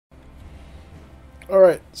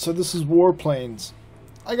Alright, so this is Warplanes.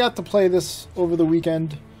 I got to play this over the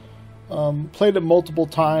weekend. Played it multiple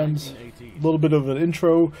times. A little bit of an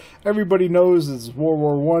intro. Everybody knows it's World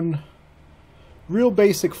War I. Real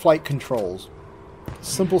basic flight controls.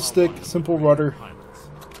 Simple stick, simple rudder.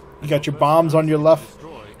 You got your bombs on your left.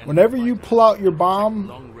 Whenever you pull out your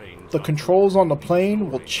bomb, the controls on the plane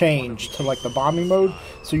will change to like the bombing mode.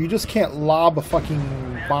 So you just can't lob a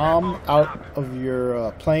fucking bomb out of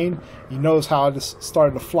your plane. You notice how I just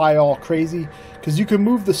started to fly all crazy? Because you can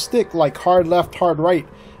move the stick like hard left, hard right,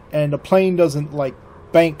 and the plane doesn't like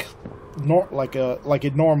bank like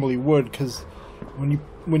it normally would. Because when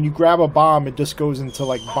you grab a bomb, it just goes into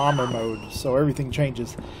like bomber mode. So everything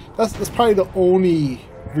changes. That's probably the only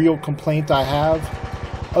real complaint I have.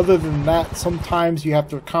 Other than that, sometimes you have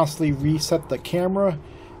to constantly reset the camera,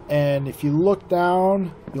 and if you look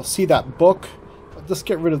down, you'll see that book. Just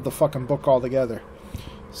get rid of the fucking book altogether.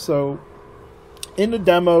 So, in the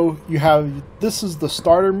demo, this is the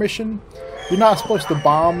starter mission. You're not supposed to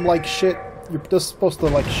bomb like shit. You're just supposed to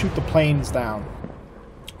like shoot the planes down.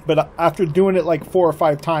 But after doing it like 4 or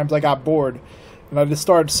 5 times, I got bored, and I just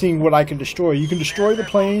started seeing what I can destroy. You can destroy the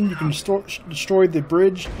plane. You can destroy the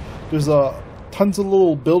bridge. There's tons of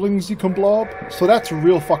little buildings you can blow up, so that's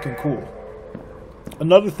real fucking cool.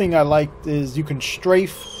 Another thing I liked is you can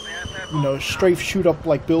strafe shoot up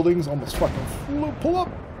like buildings, almost fucking pull up.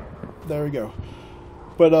 There we go.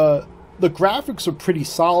 But the graphics are pretty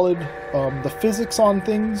solid. The physics on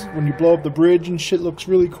things when you blow up the bridge and shit looks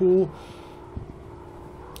really cool.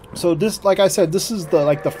 So this, like I said, this is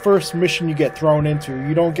the first mission you get thrown into.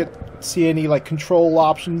 You don't see any like control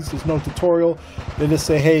options. There's no tutorial. They just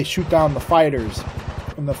say, hey, shoot down the fighters.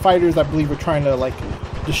 And the fighters, I believe, are trying to like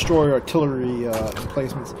destroy artillery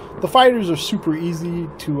emplacements. The fighters are super easy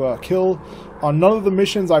to kill. On none of the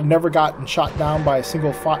missions, I've never gotten shot down by a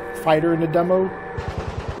single fighter in the demo.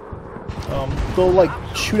 They'll like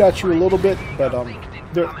shoot at you a little bit, but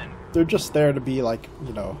they're just there to be like,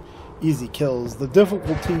 you know, easy kills. The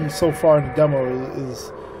difficulty so far in the demo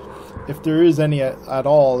is, if there is any at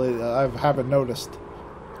all, I haven't noticed.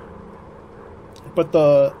 But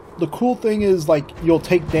the cool thing is, like, you'll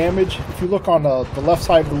take damage. If you look on the left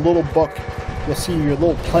side of the little book, you'll see your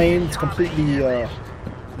little plane. It's completely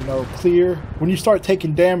clear. When you start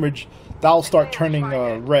taking damage, that'll start turning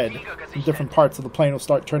red. In different parts of the plane will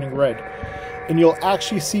start turning red, and you'll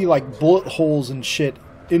actually see like bullet holes and shit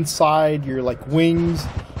inside your like wings,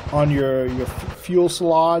 on your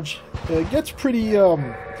fuselage. It gets pretty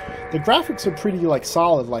the graphics are pretty like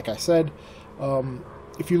solid, like I said.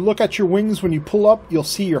 If you look at your wings when you pull up, you'll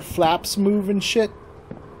see your flaps move and shit.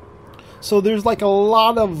 So there's like a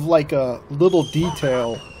lot of like a little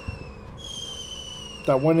detail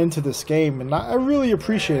that went into this game, and I really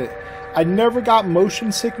appreciate it. I never got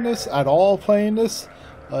motion sickness at all playing this.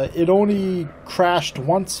 It only crashed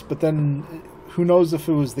once, but then who knows if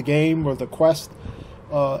it was the game or the Quest.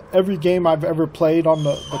 Every game I've ever played on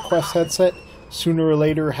the Quest headset, sooner or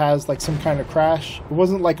later has like some kind of crash. It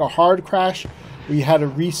wasn't like a hard crash where you had to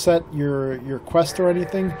reset your Quest or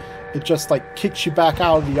anything. It just like kicks you back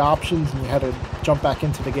out of the options and you had to jump back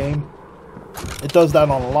into the game. It does that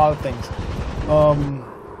on a lot of things.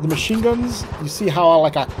 The machine guns, you see how I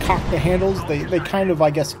cock the handles? They kind of, I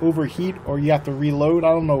guess, overheat, or you have to reload. I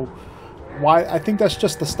don't know why. I think that's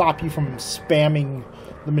just to stop you from spamming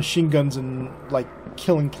the machine guns and like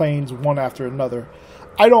killing planes one after another.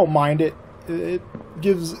 I don't mind it. It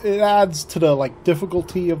adds to the like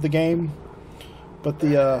difficulty of the game. But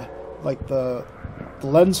the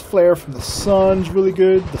lens flare from the sun's really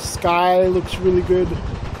good. The sky looks really good.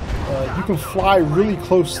 You can fly really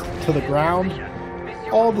close to the ground.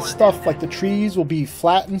 All the stuff like the trees will be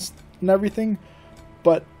flat and everything,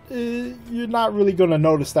 but you're not really going to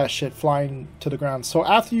notice that shit flying to the ground. So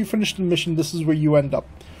after you finish the mission, this is where you end up.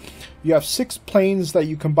 You have 6 planes that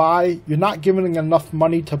you can buy. You're not giving enough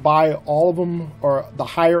money to buy all of them, or the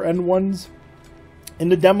higher end ones. In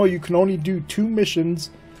the demo, you can only do 2 missions,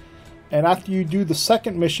 and after you do the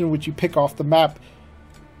second mission, which you pick off the map,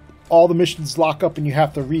 all the missions lock up and you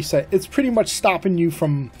have to reset. It's pretty much stopping you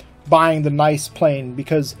from buying the nice plane,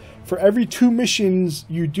 because for every 2 missions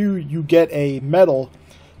you do, you get a medal,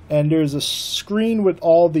 and there's a screen with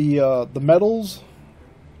all the medals,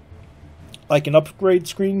 like an upgrade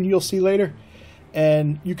screen you'll see later,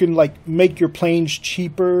 and you can like make your planes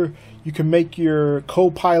cheaper. You can make your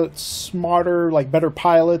co-pilots smarter, like better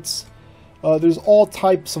pilots. There's all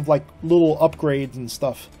types of like little upgrades and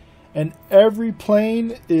stuff, and every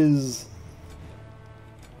plane is,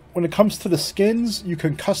 when it comes to the skins, you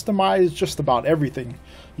can customize just about everything.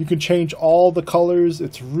 You can change all the colors.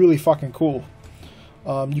 It's really fucking cool.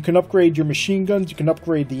 You can upgrade your machine guns, you can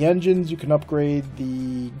upgrade the engines, you can upgrade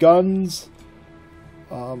the guns.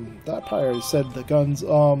 That probably already said the guns.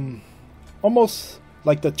 Almost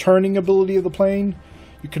like the turning ability of the plane.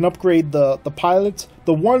 You can upgrade the pilots.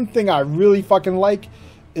 The one thing I really fucking like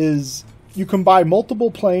is you can buy multiple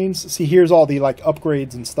planes. See, here's all the like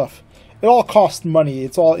upgrades and stuff. It all costs money.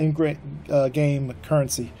 It's all in-game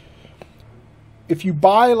currency. If you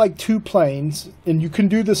buy like 2 planes, and you can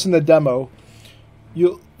do this in the demo,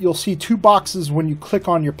 you'll see 2 boxes when you click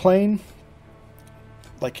on your plane.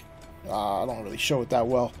 Like, I don't really show it that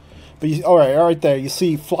well, but all right there. You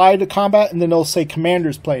see fly to combat, and then it'll say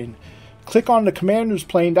commander's plane. Click on the commander's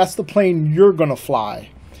plane. That's the plane you're gonna fly.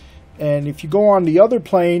 And if you go on the other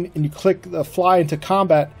plane and you click the fly into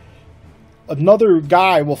combat, another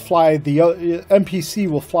guy will fly, the NPC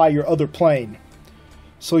will fly your other plane.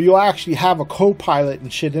 So you'll actually have a co-pilot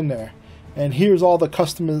and shit in there. And here's all the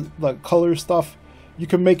custom color stuff. You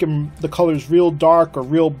can make them the colors real dark or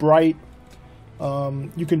real bright.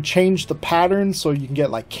 You can change the patterns, so you can get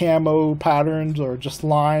like camo patterns or just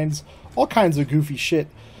lines. All kinds of goofy shit.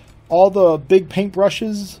 All the big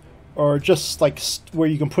paintbrushes are just like where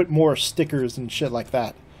you can put more stickers and shit like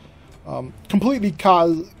that. Completely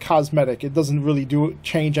cosmetic. It doesn't really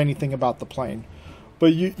change anything about the plane.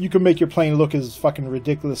 But you can make your plane look as fucking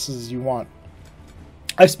ridiculous as you want.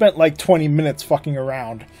 I spent like 20 minutes fucking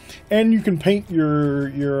around. And you can paint your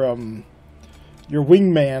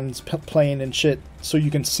wingman's plane and shit so you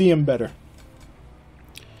can see him better.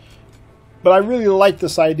 But I really like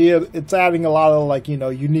this idea. It's adding a lot of like, you know,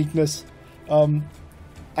 uniqueness.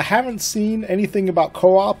 I haven't seen anything about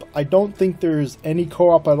co-op. I don't think there's any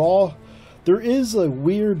co-op at all. There is a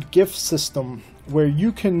weird gift system where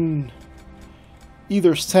you can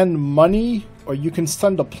either send money or you can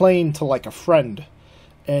send a plane to like a friend.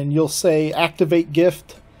 And you'll say activate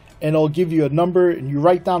gift, and it'll give you a number, and you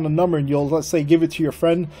write down the number, and you'll, let's say, give it to your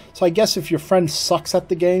friend. So I guess if your friend sucks at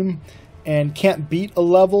the game and can't beat a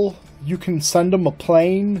level, you can send him a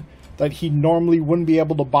plane that he normally wouldn't be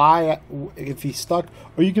able to buy if he's stuck,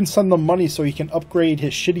 or you can send them money so he can upgrade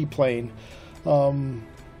his shitty plane.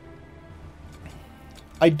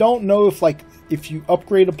 I don't know if you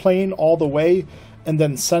upgrade a plane all the way and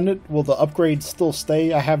then send it, will the upgrade still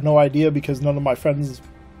stay? I have no idea because none of my friends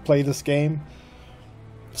play this game.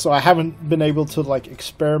 So I haven't been able to like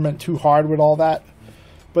experiment too hard with all that.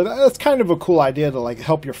 But that's kind of a cool idea to like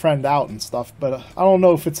help your friend out and stuff. But I don't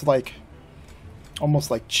know if it's like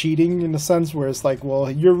almost like cheating in a sense where it's like,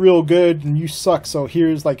 well, you're real good and you suck, so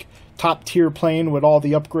here's like top tier plane with all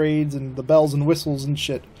the upgrades and the bells and whistles and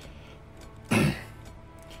shit.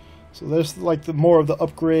 So there's like more of the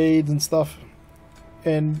upgrades and stuff.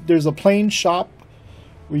 And there's a plane shop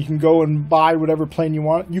where you can go and buy whatever plane you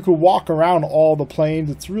want. You can walk around all the planes.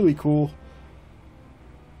 It's really cool.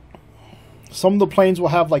 Some of the planes will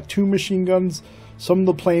have like 2 machine guns. Some of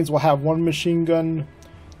the planes will have 1 machine gun.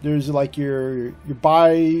 There's like your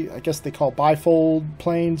I guess they call bifold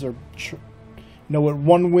planes, or you know, with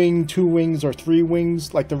 1 wing, 2 wings, or 3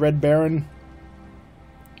 wings, like the Red Baron.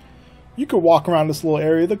 You could walk around this little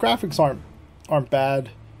area. The graphics aren't bad.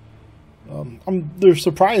 They're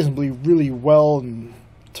surprisingly really well, and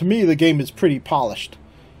to me the game is pretty polished.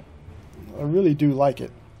 I really do like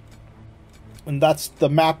it. And that's the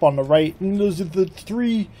map on the right. And those are the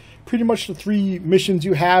 3, pretty much the 3 missions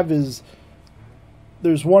you have. Is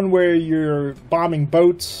there's one where you're bombing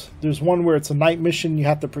boats. There's one where it's a night mission. You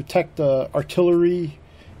have to protect the artillery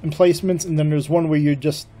emplacements, and then there's one where you're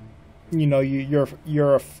just, you know, you're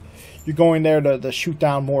going there to shoot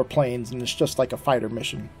down more planes, and it's just like a fighter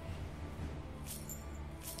mission.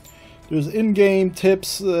 There's in-game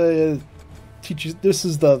tips. Teaches. This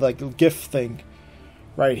is the like gift thing,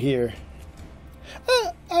 right here.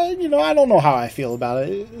 You know, I don't know how I feel about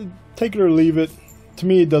it. Take it or leave it. To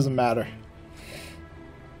me, it doesn't matter.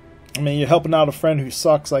 I mean, you're helping out a friend who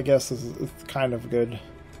sucks, I guess, is kind of good.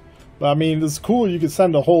 But I mean, it's cool. You could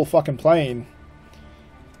send a whole fucking plane.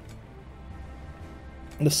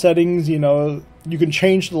 The settings, you know, you can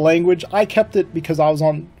change the language. I kept it because I was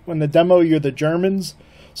on, when the demo, you're the Germans.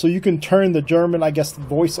 So you can turn the German, I guess,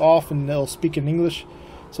 voice off and they'll speak in English.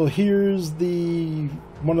 So here's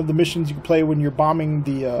one of the missions you can play when you're bombing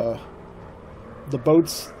the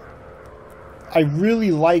boats. I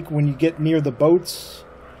really like when you get near the boats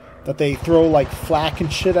that they throw like flak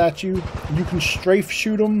and shit at you. You can strafe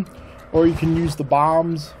shoot them, or you can use the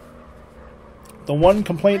bombs. The one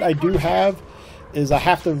complaint I do have is I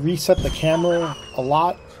have to reset the camera a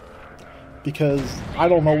lot, because I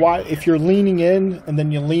don't know why. If you're leaning in and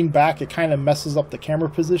then you lean back, it kind of messes up the camera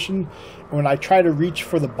position. And when I try to reach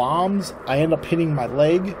for the bombs, I end up hitting my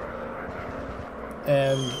leg.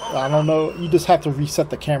 And I don't know, you just have to reset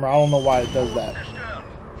the camera. I don't know why it does that.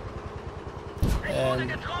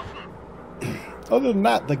 And other than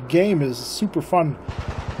that, the game is super fun.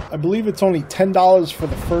 I believe it's only $10 for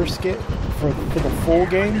the first game, for the full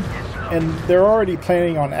game, and they're already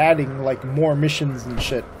planning on adding like more missions and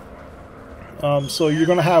shit. So you're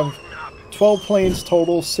gonna have 12 planes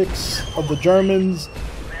total, 6 of the Germans,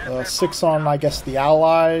 6 on, I guess, the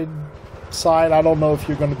Allied side. I don't know if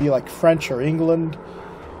you're going to be like French or England.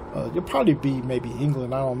 You'll probably be maybe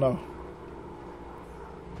England, I don't know.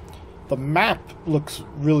 The map looks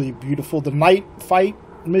really beautiful. The night fight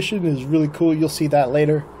mission is really cool. You'll see that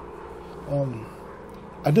later.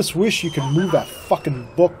 I just wish you could move that fucking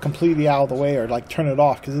book completely out of the way or like turn it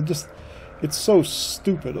off, because it's so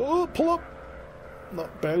stupid. Oh, pull up. No,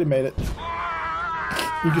 barely made it.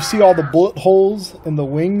 You can see all the bullet holes in the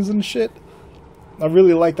wings and shit. I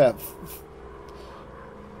really like that.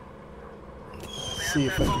 Let's see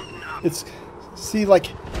if like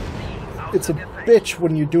it's a bitch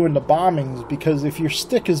when you're doing the bombings, because if your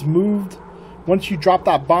stick is moved, once you drop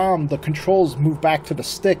that bomb, the controls move back to the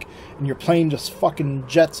stick and your plane just fucking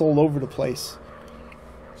jets all over the place.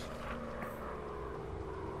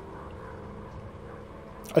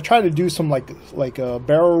 I tried to do some like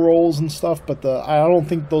barrel rolls and stuff, but I don't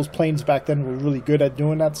think those planes back then were really good at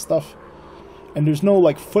doing that stuff. And there's no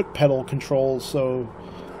like foot pedal controls, so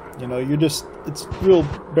you know, it's real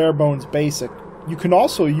bare bones basic. You can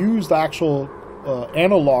also use the actual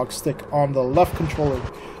analog stick on the left controller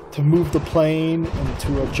to move the plane and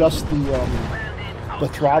to adjust the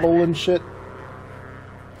throttle and shit.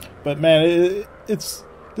 But man,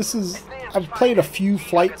 I've played a few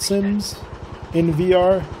flight sims in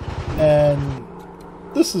VR, and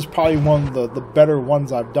this is probably one of the better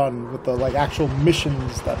ones I've done, with the like actual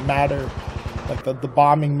missions that matter, like the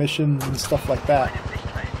bombing missions and stuff like that.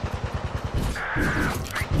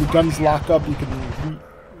 Your guns lock up, you can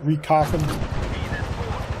recock them.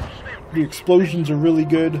 The explosions are really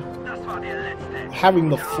good. Having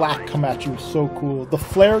the flak come at you is so cool. The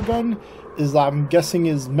flare gun is, I'm guessing,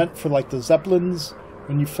 is meant for like the Zeppelins.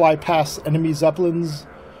 When you fly past enemy Zeppelins,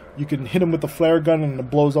 you can hit them with the flare gun and it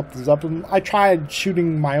blows up the Zeppelin. I tried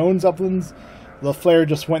shooting my own Zeppelins. The flare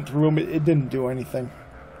just went through them. It didn't do anything.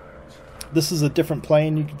 This is a different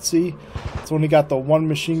plane, you can see. It's only got the one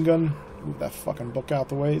machine gun. Move that fucking book out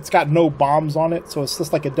the way. It's got no bombs on it, so it's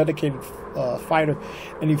just like a dedicated fighter.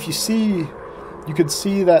 And if you see, you can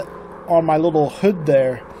see that on my little hood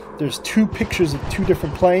there's 2 pictures of 2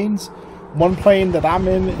 different planes. One plane that I'm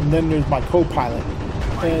in, and then there's my co-pilot.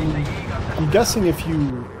 And I'm guessing if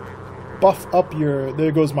you buff up your...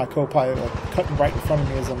 There goes my co-pilot, like, cutting right in front of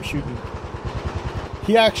me as I'm shooting.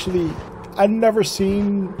 He actually... I've never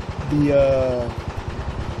seen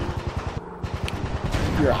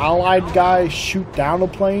your allied guy shoot down a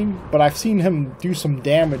plane, but I've seen him do some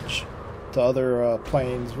damage to other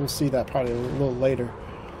planes. We'll see that probably a little later.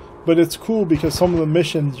 But it's cool because some of the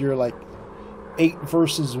missions you're like 8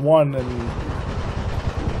 versus 1, and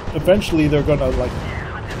eventually they're gonna like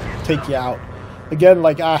take you out. Again,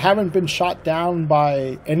 like, I haven't been shot down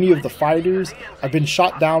by any of the fighters. I've been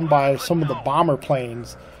shot down by some of the bomber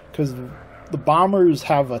planes, because the bombers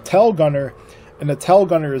have a tail gunner, and the tail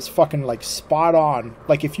gunner is fucking like spot on.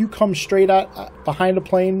 Like, if you come straight at behind a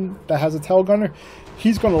plane that has a tail gunner,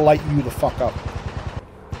 he's gonna light you the fuck up.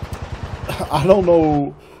 I don't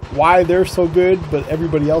know why they're so good, but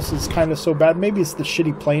everybody else is kind of so bad. Maybe it's the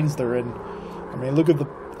shitty planes they're in. I mean, look at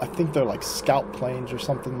I think they're like scout planes or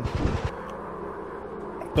something.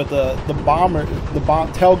 But the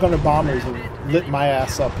tail gunner bombers have lit my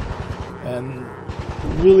ass up. And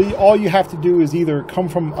really, all you have to do is either come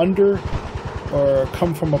from under or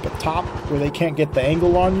come from up at top where they can't get the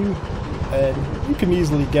angle on you, and you can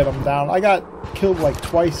easily get them down. I got killed like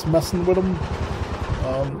twice messing with them.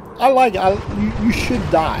 You should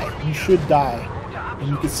die. You should die. And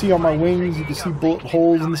you can see on my wings, you can see bullet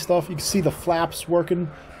holes and stuff. You can see the flaps working.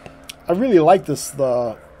 I really like this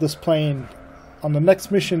plane. On the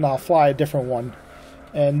next mission, I'll fly a different one.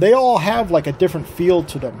 And they all have like a different feel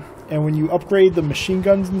to them. And when you upgrade the machine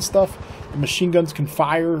guns and stuff, the machine guns can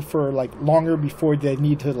fire for like longer before they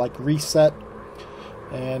need to like reset.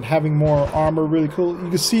 And having more armor, really cool. You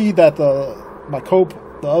can see that the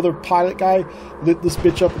other pilot guy lit this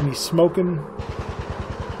bitch up and he's smoking.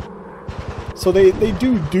 So they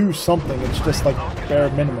do something. It's just like bare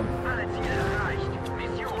minimum.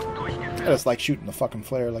 It's like shooting the fucking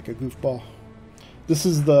flare like a goofball. This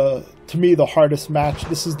is to me the hardest match.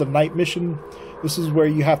 This is the night mission. This is where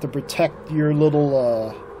you have to protect your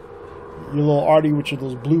little arty, which are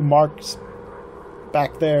those blue marks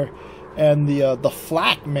back there. And the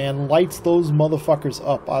flak, man, lights those motherfuckers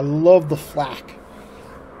up. I love the flak.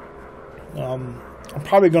 I'm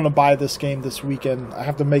probably gonna buy this game this weekend. I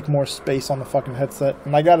have to make more space on the fucking headset,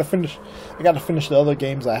 and I gotta finish the other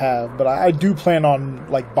games I have. But I do plan on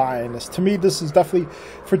like buying this. To me, this is definitely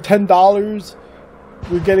for $10.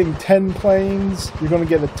 You're getting 10 planes. You're gonna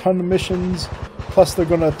get a ton of missions. Plus, they're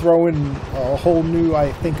gonna throw in a whole new,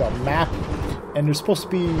 I think, a map. And there's supposed to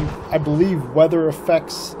be, I believe, weather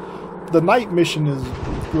effects. The night mission is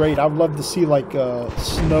great. I'd love to see like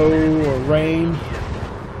snow or rain.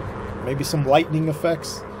 Maybe some lightning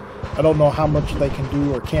effects. I don't know how much they can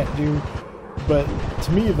do or can't do. But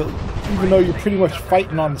to me, even though you're pretty much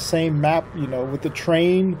fighting on the same map, you know, with the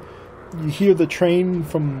train, you hear the train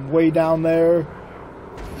from way down there.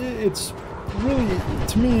 It's really,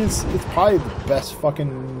 to me, it's probably the best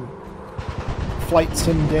fucking flight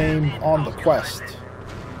sim game on the Quest.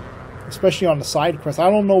 Especially on the side quest. I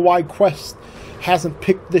don't know why Quest hasn't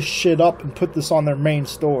picked this shit up and put this on their main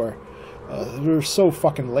store. They're so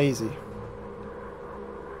fucking lazy.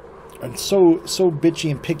 And so bitchy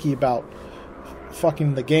and picky about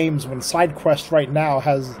fucking the games when side quest right now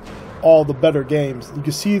has all the better games. You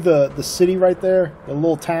can see the city right there, the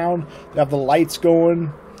little town. They have the lights going.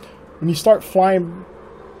 When you start flying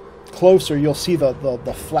closer, you'll see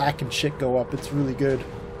the flak and shit go up. It's really good.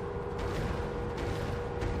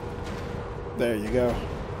 There you go.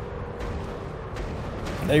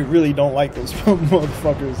 They really don't like those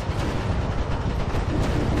motherfuckers.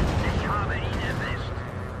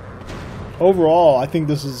 Overall, I think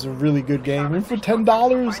this is a really good game. And for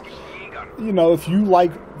 $10, you know, if you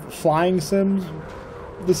like flying sims,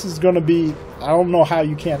 this is going to be... I don't know how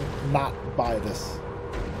you can't not buy this.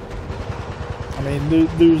 I mean,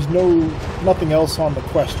 there's nothing else on the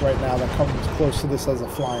Quest right now that comes close to this as a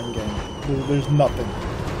flying game. There's nothing.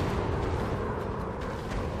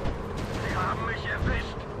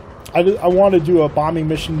 I want to do a bombing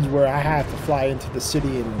missions where I have to fly into the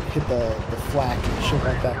city and hit the flak and shit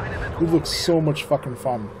like that. It looks so much fucking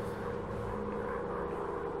fun.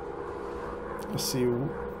 Let's see.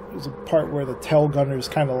 There's a part where the tail gunners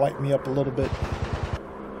kind of light me up a little bit.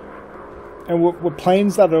 And with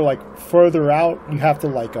planes that are like further out, you have to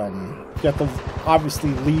like you have to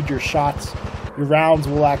obviously lead your shots. Your rounds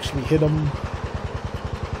will actually hit them.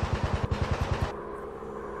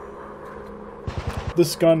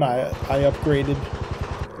 This gun I upgraded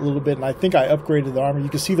a little bit, and I think I upgraded the armor. You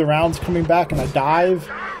can see the rounds coming back, and I dive.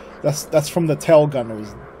 That's from the tail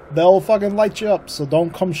gunners. They'll fucking light you up, so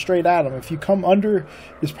don't come straight at them. If you come under,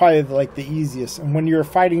 it's probably like the easiest. And when you're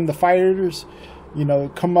fighting the fighters, you know,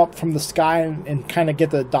 come up from the sky and kind of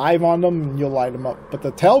get the dive on them, and you'll light them up. But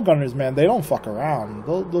the tail gunners, man, they don't fuck around.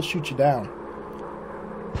 They'll shoot you down.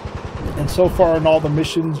 And so far in all the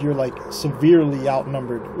missions, you're like severely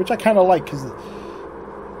outnumbered, which I kind of like because,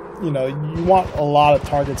 you know, you want a lot of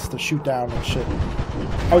targets to shoot down and shit.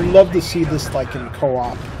 I would love to see this like in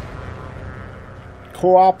co-op.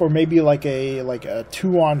 Co-op, or maybe like a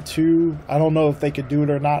 2-on-2. I don't know if they could do it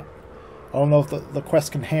or not. I don't know if the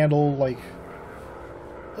Quest can handle like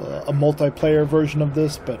a multiplayer version of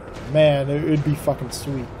this, but man, it'd be fucking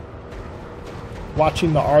sweet.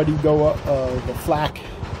 Watching the arty go up, the flak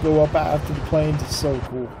go up after the planes is so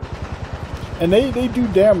cool. And they do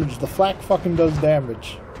damage. The flak fucking does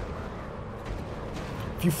damage.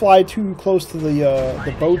 If you fly too close to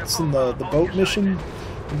the boats in the boat mission,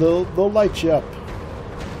 they'll light you up.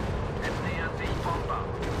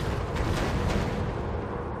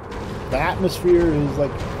 The atmosphere is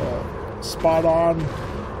like spot on.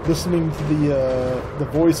 Listening to the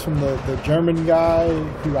voice from the German guy,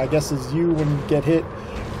 who I guess is you when you get hit.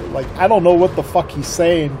 Like, I don't know what the fuck he's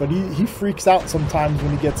saying, but he freaks out sometimes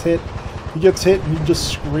when he gets hit. He gets hit and he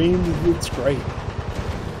just screams. It's great.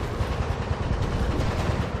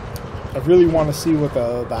 I really want to see what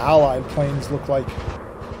the Allied planes look like.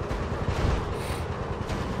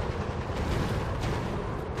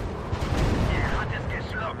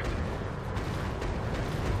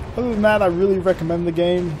 Other than that, I really recommend the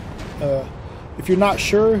game. If you're not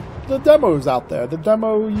sure, the demo's out there. The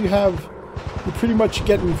demo, you're pretty much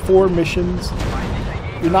getting 4 missions.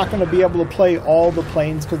 You're not going to be able to play all the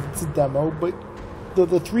planes because it's a demo, but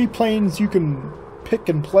the 3 planes you can pick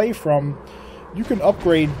and play from, you can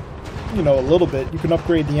upgrade, you know, a little bit. You can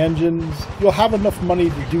upgrade the engines. You'll have enough money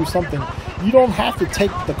to do something. You don't have to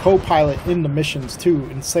take the co-pilot in the missions too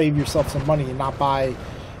and save yourself some money and not buy,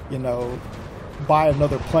 you know, buy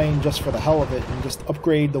another plane just for the hell of it and just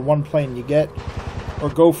upgrade the one plane you get, or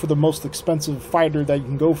go for the most expensive fighter that you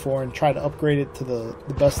can go for and try to upgrade it to the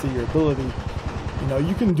best of your ability. You know,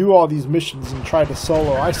 you can do all these missions and try to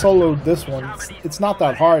solo. I soloed this one. It's not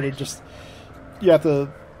that hard. It just, you have to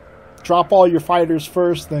drop all your fighters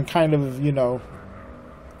first, then kind of, you know,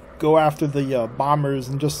 go after the bombers,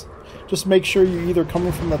 and just make sure you're either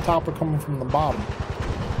coming from the top or coming from the bottom.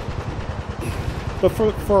 But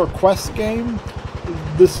for a quest game,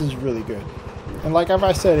 this is really good. And like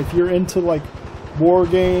I said, if you're into like war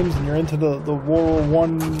games and you're into the World War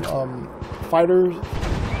I fighters,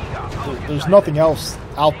 there's nothing else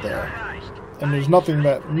out there. And there's nothing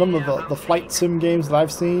that, none of the flight sim games that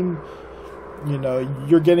I've seen, you know,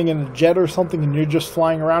 you're getting in a jet or something and you're just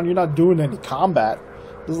flying around, you're not doing any combat.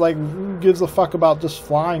 It's like, who gives a fuck about just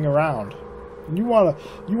flying around? You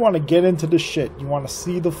wanna get into this shit. You wanna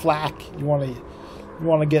see the flak. You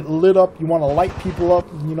wanna get lit up. You wanna light people up.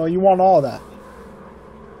 You know, you want all that.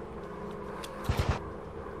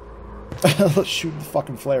 Let's shoot the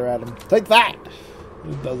fucking flare at him. Take that!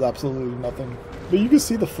 It does absolutely nothing. But you can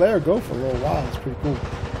see the flare go for a little while. It's pretty cool.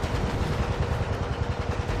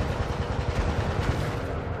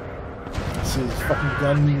 See this fucking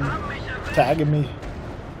gun tagging me.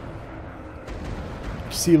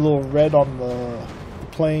 See a little red on the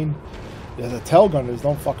plane. Yeah, the tail gunners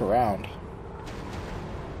don't fuck around.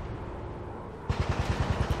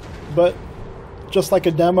 But just like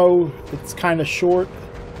a demo, it's kind of short.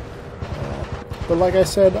 But like I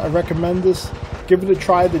said, I recommend this. Give it a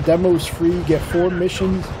try. The demo is free. You get 4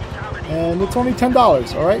 missions, and it's only $10.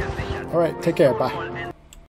 All right. All right. Take care. Bye.